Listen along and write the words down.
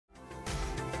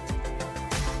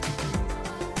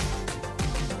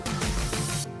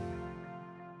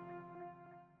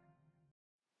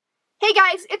Hey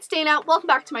guys, it's Dana. Welcome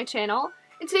back to my channel.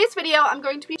 In today's video, I'm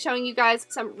going to be showing you guys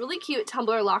some really cute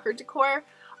Tumblr locker decor.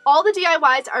 All the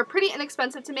DIYs are pretty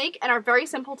inexpensive to make and are very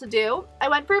simple to do. I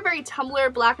went for a very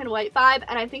Tumblr black and white vibe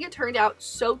and I think it turned out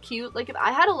so cute. Like if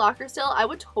I had a locker still, I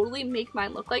would totally make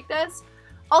mine look like this.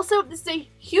 Also, this is a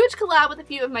huge collab with a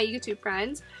few of my YouTube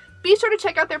friends. Be sure to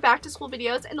check out their back to school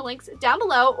videos in the links down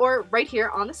below or right here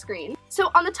on the screen. So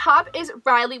on the top is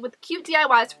Riley with cute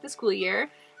DIYs for the school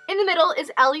year. In the middle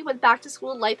is Ellie with back to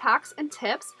school life hacks and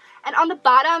tips. And on the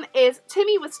bottom is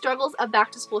Timmy with struggles of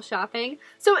back to school shopping.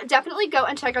 So definitely go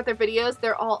and check out their videos.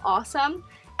 They're all awesome.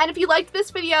 And if you liked this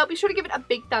video, be sure to give it a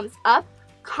big thumbs up.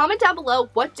 Comment down below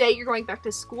what day you're going back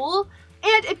to school.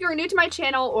 And if you're new to my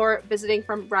channel or visiting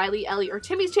from Riley, Ellie, or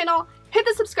Timmy's channel, hit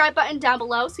the subscribe button down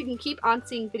below so you can keep on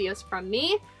seeing videos from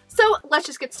me. So let's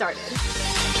just get started.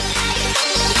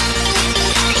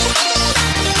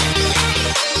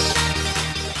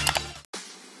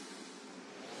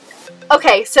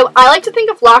 Okay, so I like to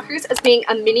think of lockers as being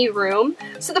a mini room.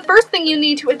 So the first thing you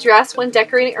need to address when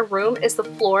decorating a room is the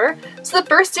floor. So the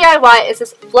first DIY is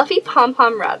this fluffy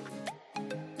pom-pom rug.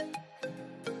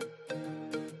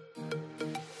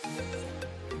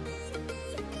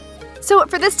 So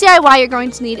for this DIY, you're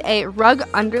going to need a rug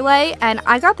underlay, and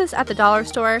I got this at the dollar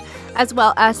store, as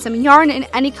well as some yarn in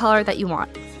any color that you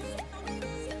want.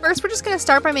 First, we're just going to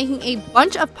start by making a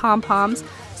bunch of pom-poms.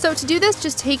 So to do this,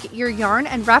 just take your yarn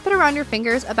and wrap it around your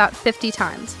fingers about 50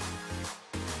 times.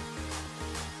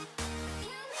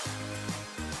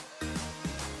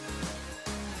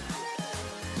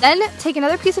 Then take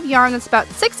another piece of yarn that's about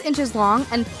 6 inches long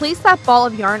and place that ball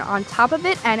of yarn on top of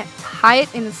it and tie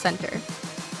it in the center.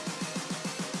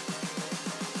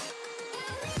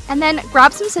 And then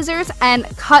grab some scissors and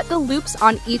cut the loops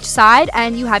on each side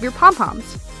and you have your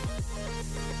pom-poms.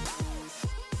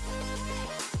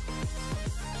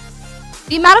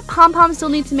 The amount of pom-poms you'll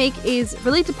need to make is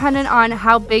really dependent on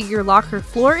how big your locker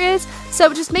floor is,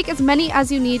 so just make as many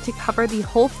as you need to cover the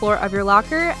whole floor of your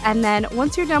locker, and then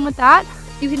once you're done with that,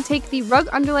 you can take the rug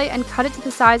underlay and cut it to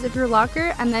the size of your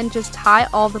locker and then just tie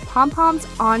all the pom-poms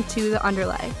onto the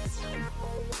underlay.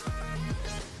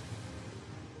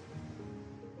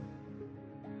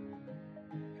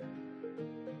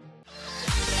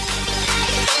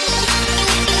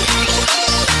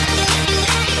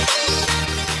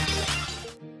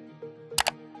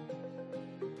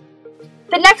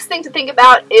 The next thing to think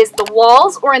about is the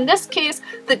walls, or in this case,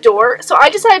 the door. So I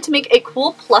decided to make a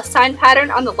cool plus sign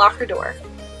pattern on the locker door.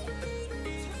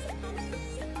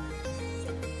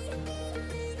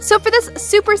 So for this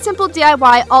super simple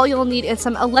DIY, all you'll need is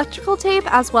some electrical tape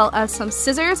as well as some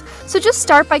scissors. So just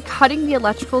start by cutting the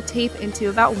electrical tape into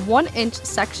about 1-inch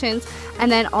sections, and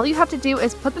then all you have to do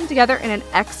is put them together in an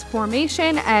X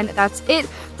formation, and that's it.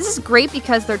 This is great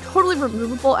because they're totally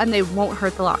removable and they won't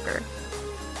hurt the locker.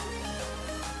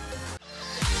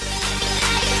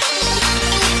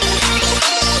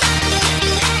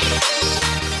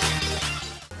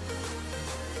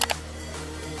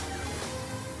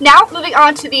 Now, moving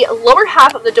on to the lower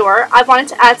half of the door, I wanted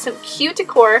to add some cute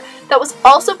decor that was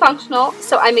also functional,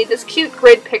 so I made this cute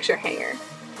grid picture hanger.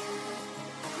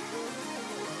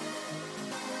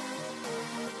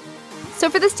 So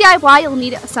for this DIY, you'll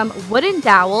need some wooden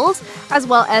dowels as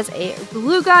well as a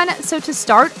glue gun. So to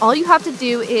start, all you have to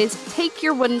do is take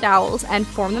your wooden dowels and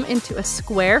form them into a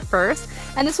square first,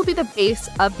 and this will be the base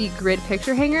of the grid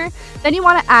picture hanger. Then you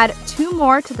want to add 2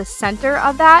 more to the center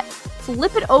of that,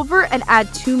 flip it over and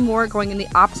add 2 more going in the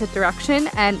opposite direction,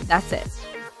 and that's it.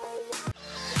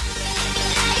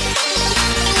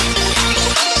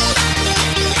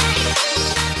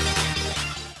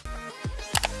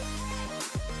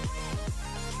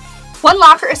 One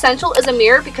locker essential is a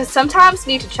mirror because sometimes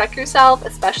you need to check yourself,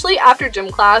 especially after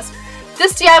gym class.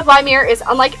 This DIY mirror is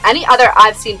unlike any other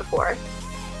I've seen before.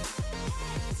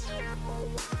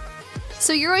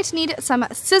 So you're going to need some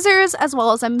scissors as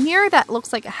well as a mirror that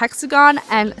looks like a hexagon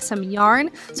and some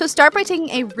yarn. So start by taking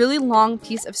a really long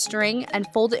piece of string and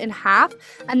fold it in half,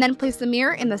 and then place the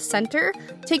mirror in the center.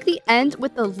 Take the end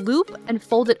with the loop and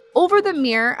fold it over the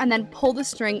mirror and then pull the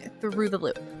string through the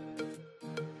loop.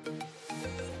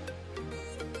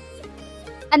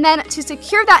 And then to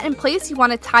secure that in place, you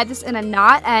want to tie this in a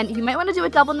knot, and you might want to do a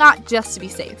double knot just to be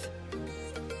safe.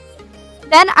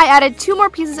 Then I added 2 more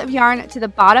pieces of yarn to the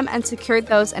bottom and secured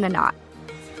those in a knot.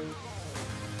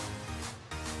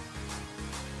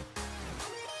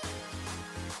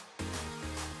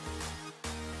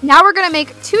 Now we're going to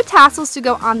make 2 tassels to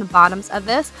go on the bottoms of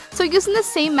this. So using the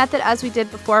same method as we did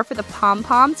before for the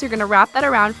pom-poms, you're going to wrap that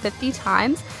around 50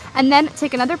 times and then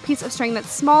take another piece of string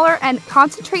that's smaller and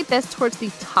concentrate this towards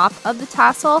the top of the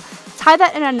tassel, tie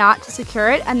that in a knot to secure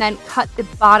it, and then cut the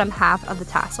bottom half of the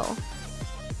tassel.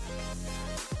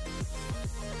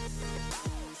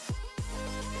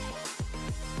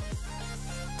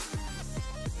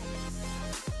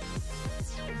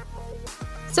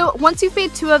 So once you've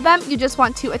made 2 of them, you just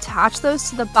want to attach those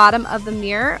to the bottom of the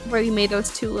mirror where you made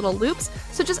those 2 little loops.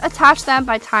 So just attach them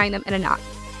by tying them in a knot.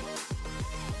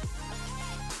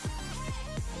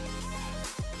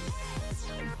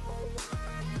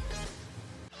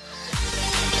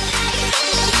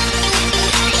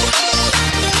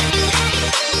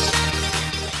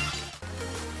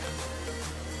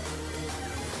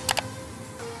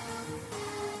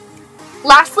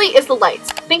 Lastly is the lights.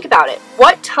 Think about it.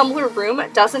 What Tumblr room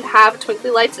doesn't have twinkly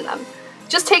lights in them?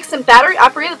 Just take some battery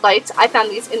operated lights, I found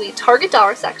these in the Target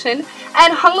dollar section,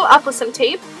 and hung them up with some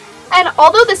tape. And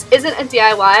although this isn't a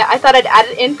DIY, I thought I'd add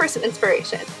it in for some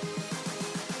inspiration.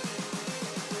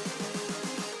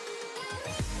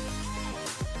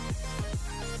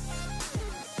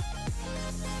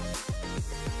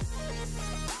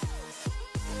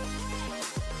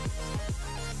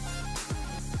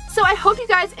 So I hope you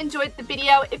guys enjoyed the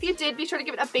video. If you did, be sure to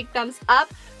give it a big thumbs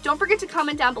up. Don't forget to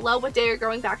comment down below what day you're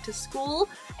going back to school.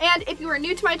 And if you are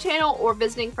new to my channel or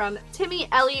visiting from Timmy,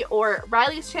 Ellie, or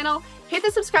Riley's channel, hit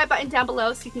the subscribe button down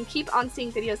below so you can keep on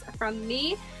seeing videos from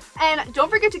me. And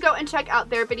don't forget to go and check out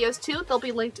their videos too. They'll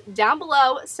be linked down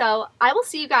below. So I will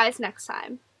see you guys next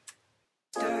time.